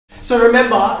So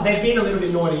remember, they've been a little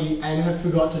bit naughty and have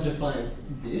forgot to define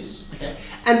this. Okay.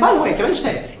 And by the way, can I just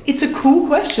say, it's a cool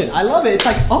question. I love it. It's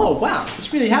like, oh wow,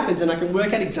 this really happens, and I can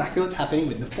work out exactly what's happening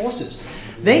with the forces.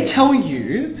 They tell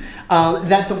you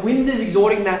that the wind is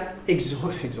exerting that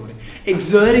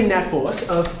force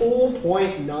of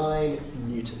 4.9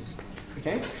 newtons.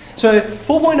 Okay. So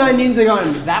 4.9 newtons are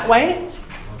going that way.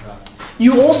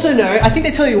 You also know, I think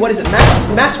they tell you, what is it?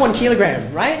 Mass 1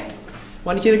 kilogram, right?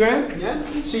 1 kilogram? Yeah.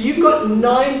 So you've got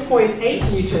 9.8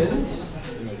 newtons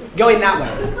going that way.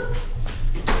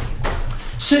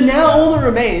 So now all that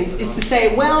remains is to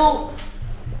say, well,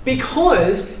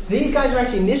 because these guys are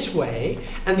acting this way,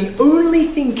 and the only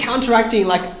thing counteracting,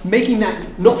 like making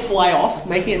that not fly off,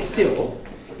 making it still,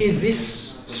 is this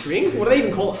string. What do they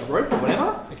even call it? A rope or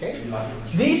whatever? Okay.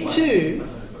 These two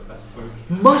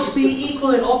must be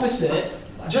equal and opposite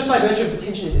just by virtue of the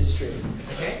tension in this string.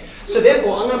 Okay. So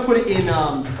therefore, I'm going to put it in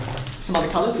some other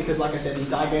colors because, like I said, these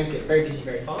diagrams get very busy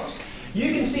very fast.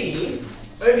 You can see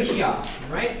over here,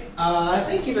 right?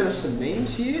 They've given us some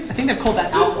names here. I think they've called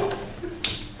that alpha.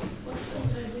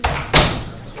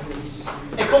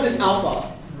 They call this alpha,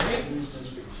 right?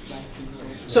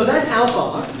 So that's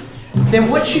alpha. Then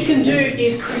what you can do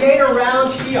is create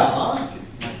around here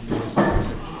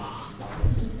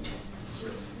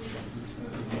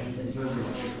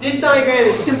this diagram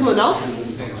is simple enough.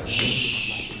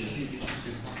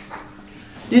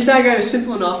 This diagram is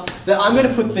simple enough that I'm going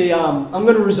to put the I'm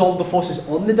going to resolve the forces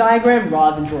on the diagram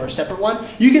rather than draw a separate one.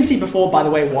 You can see before, by the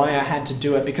way, why I had to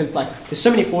do it, because like there's so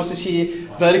many forces here.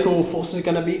 Vertical forces are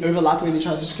going to be overlapping with each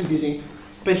other, just confusing.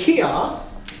 But here,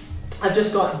 I've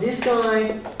just got this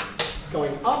guy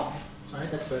going up. Sorry,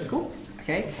 that's vertical.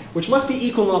 Okay, which must be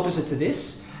equal and opposite to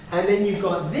this. And then you've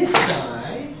got this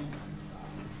guy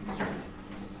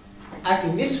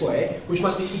acting this way, which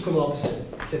must be equal and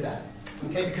opposite to that.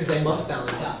 Okay, because they must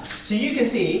balance out. So you can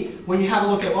see, when you have a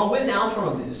look at, well, where's alpha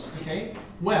on this? Okay,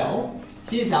 well,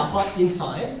 here's alpha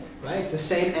inside, right? It's the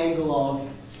same angle of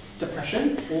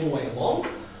depression all the way along.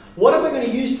 What am I going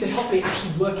to use to help me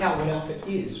actually work out what alpha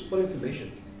is? What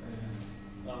information?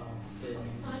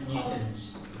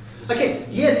 Newtons. Okay,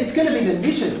 yeah, it's going to be the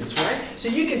newtons, right? So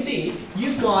you can see,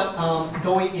 you've got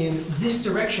going in this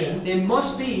direction, there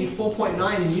must be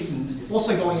 4.9 newtons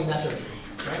also going in that direction,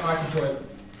 right? Or I can draw it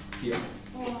here.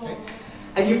 Okay.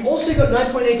 And you've also got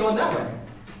 9.8 going that way.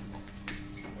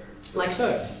 Like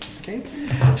so. Okay.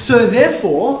 So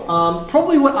therefore,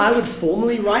 probably what I would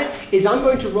formally write is I'm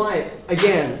going to write,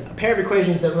 again, a pair of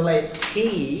equations that relate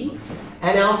t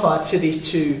and alpha to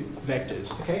these two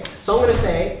vectors. Okay. So I'm going to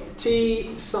say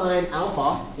t sine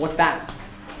alpha, what's that?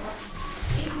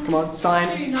 Come on,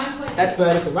 sine, that's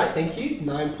vertical, right? Thank you,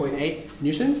 9.8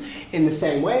 newtons. In the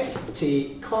same way,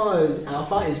 t cos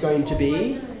alpha is going to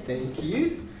be, thank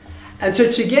you. And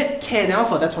so to get tan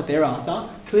alpha, that's what they're after,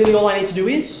 clearly all I need to do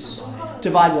is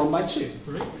divide 1 by 2.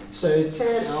 Right? So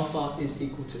tan alpha is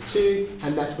equal to 2,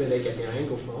 and that's where they get their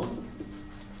angle from.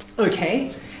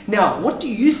 Okay, now what do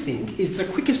you think is the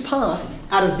quickest path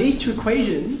out of these two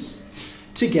equations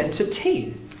to get to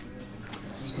t?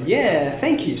 Yeah,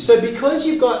 thank you. So because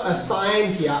you've got a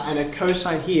sine here and a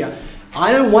cosine here,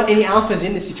 I don't want any alphas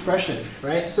in this expression,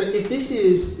 right? So if this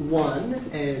is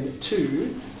 1 and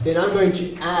 2, then I'm going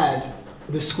to add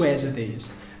the squares of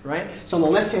these, right? So on the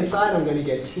left-hand side, I'm going to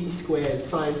get t squared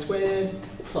sine squared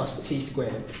plus t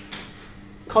squared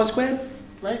cos squared,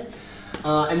 right?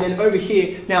 And then over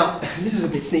here, now, this is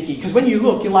a bit sneaky, because when you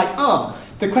look, you're like, oh,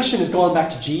 the question has gone back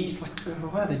to g. It's like, oh,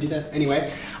 why do they do that?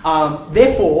 Anyway,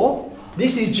 therefore,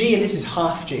 this is g and this is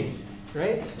half g,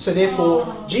 right? So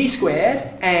therefore, g squared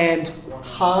and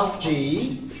half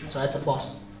g, so that's a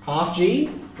plus, half g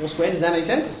all squared, does that make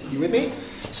sense? You with me?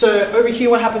 So over here,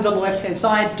 what happens on the left-hand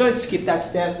side, don't skip that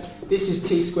step. This is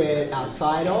t squared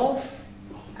outside of,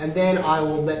 and then I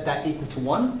will let that equal to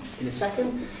 1 in a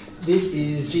second. This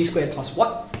is g squared plus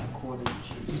what?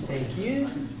 Thank you.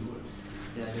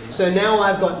 So now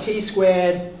I've got t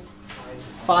squared,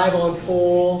 5 on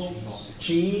 4,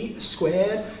 g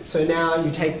squared. So now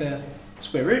you take the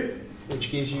square root,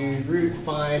 which gives you root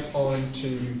 5 on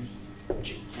 2g.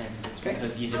 Okay.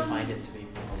 Because you defined it to be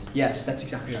positive. Yes, that's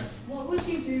exactly right. What would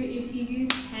you do if you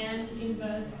used tan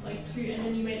inverse like 2 and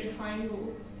then you made a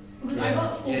triangle? Because I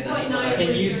got 4.9. I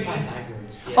can use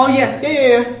Pythagoras. Yeah. Oh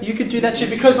yeah. You could do that too,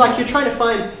 because like you're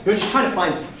just trying to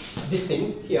find this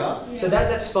thing here. Yeah. So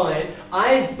that's fine.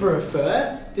 I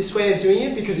prefer this way of doing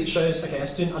it because it shows, okay, a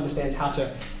student understands how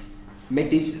to make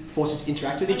these forces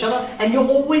interact with each other, and you're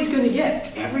always going to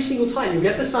get, every single time, you'll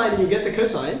get the sine and you'll get the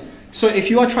cosine. So if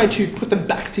you are trying to put them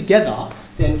back together,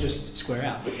 then just square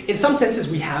out. In some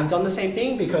senses, we have done the same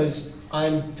thing because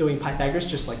I'm doing Pythagoras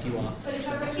just like you are. But if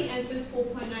I wrote the answer as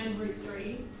 4.9 root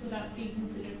 3, would that be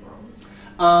considered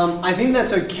wrong? I think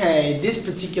that's okay. This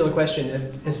particular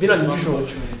question has been unusual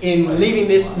in leaving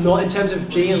this not in terms of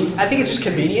G. And I think it's just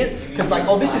convenient because like,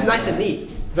 oh, this is nice and neat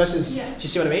versus, do you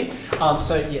see what I mean?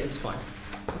 So yeah, it's fine.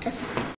 Okay.